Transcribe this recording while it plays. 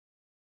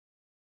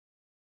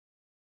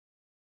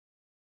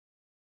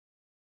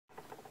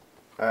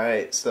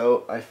Alright,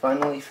 so I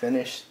finally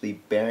finished the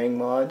bearing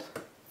mod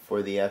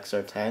for the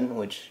XR-10,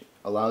 which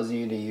allows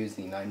you to use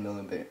the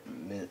 9mm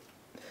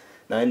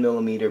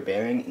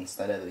bearing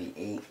instead of the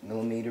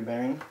 8mm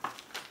bearing.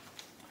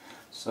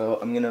 So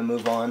I'm going to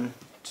move on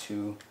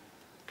to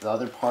the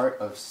other part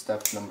of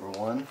step number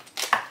 1,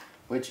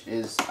 which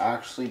is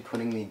actually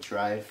putting the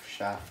drive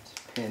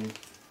shaft pin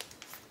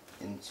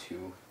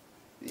into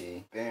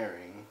the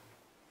bearing.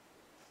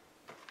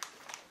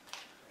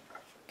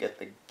 Get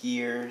the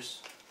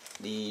gears.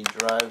 The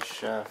drive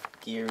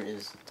shaft gear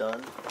is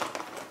done.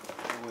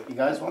 What you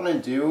guys want to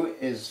do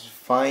is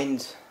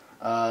find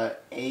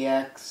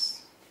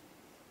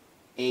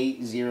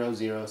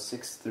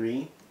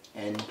AX80063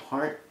 and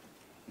part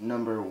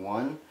number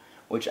 1,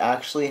 which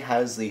actually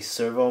has the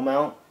servo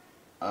mount.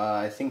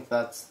 I think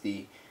that's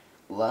the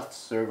left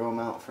servo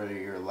mount for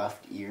your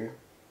left ear.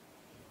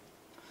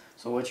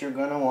 So what you're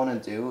going to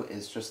want to do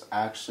is just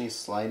actually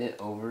slide it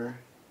over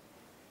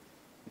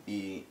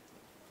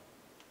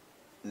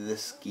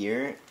this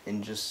gear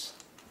and just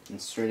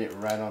insert it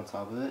right on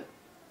top of it.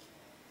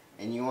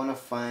 And you want to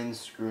find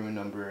screw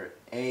number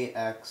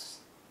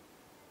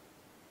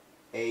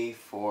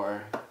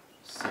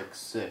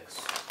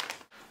AX-A466.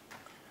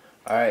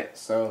 Alright,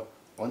 so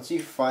once you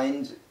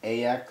find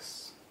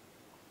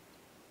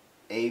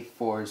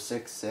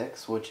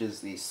AX-A466, which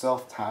is the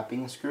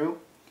self-tapping screw,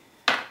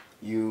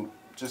 you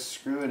just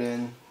screw it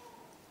in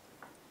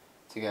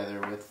together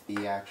with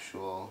the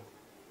actual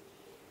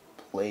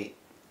plate.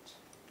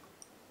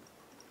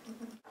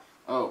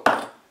 Oh,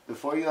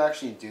 before you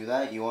actually do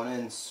that, you want to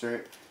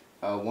insert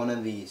one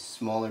of the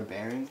smaller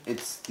bearings.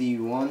 It's the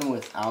one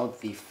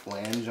without the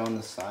flange on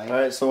the side.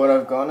 Alright, so what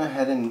I've gone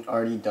ahead and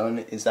already done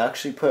is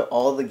actually put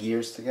all the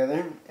gears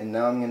together, and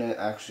now I'm going to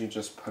actually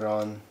just put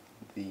on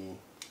the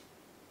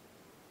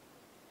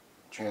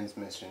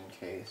transmission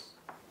case.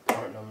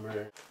 Part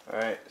number.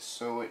 Alright,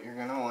 so what you're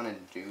going to want to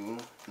do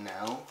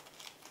now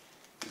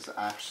is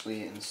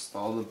actually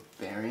install the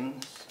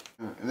bearings.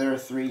 There are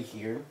 3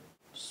 here.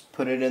 Just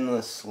put it in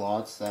the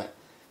slots that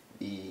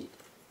the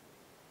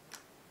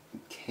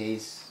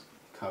case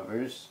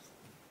covers.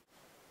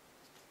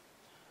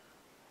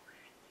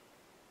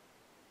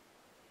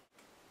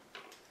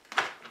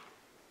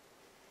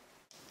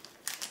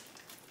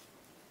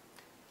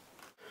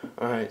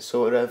 Alright,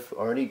 so what I've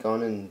already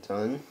gone and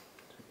done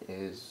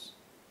is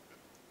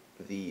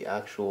the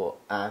actual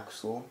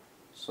axle.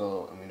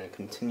 So I'm going to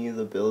continue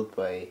the build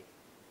by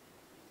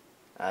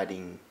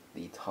adding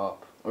the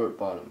top or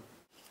bottom